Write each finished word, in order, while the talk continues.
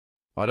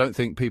I don't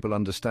think people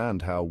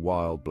understand how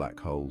wild black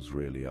holes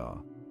really are.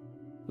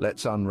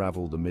 Let's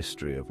unravel the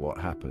mystery of what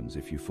happens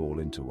if you fall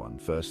into one.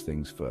 First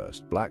things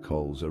first, black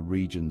holes are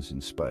regions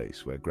in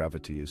space where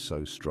gravity is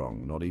so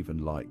strong not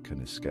even light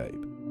can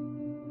escape.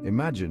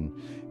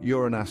 Imagine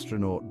you're an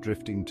astronaut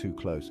drifting too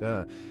close.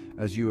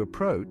 As you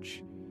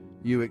approach,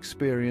 you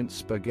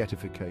experience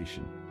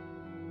spaghettification.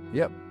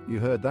 Yep, you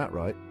heard that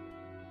right.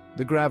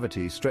 The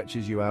gravity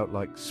stretches you out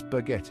like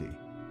spaghetti.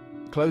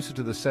 Closer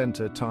to the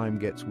center, time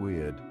gets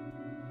weird.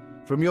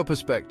 From your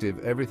perspective,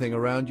 everything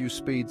around you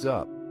speeds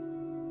up.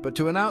 But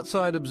to an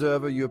outside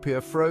observer, you appear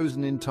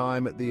frozen in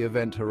time at the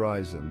event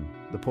horizon,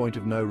 the point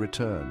of no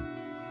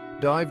return.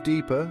 Dive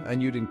deeper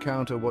and you'd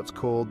encounter what's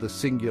called the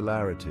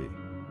singularity.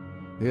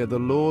 Here, the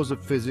laws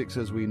of physics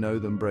as we know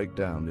them break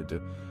down.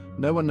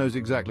 No one knows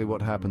exactly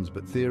what happens,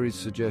 but theories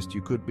suggest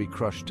you could be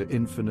crushed to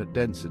infinite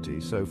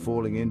density, so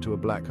falling into a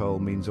black hole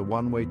means a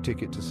one-way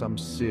ticket to some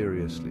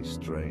seriously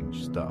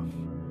strange stuff.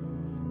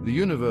 The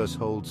universe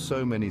holds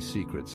so many secrets.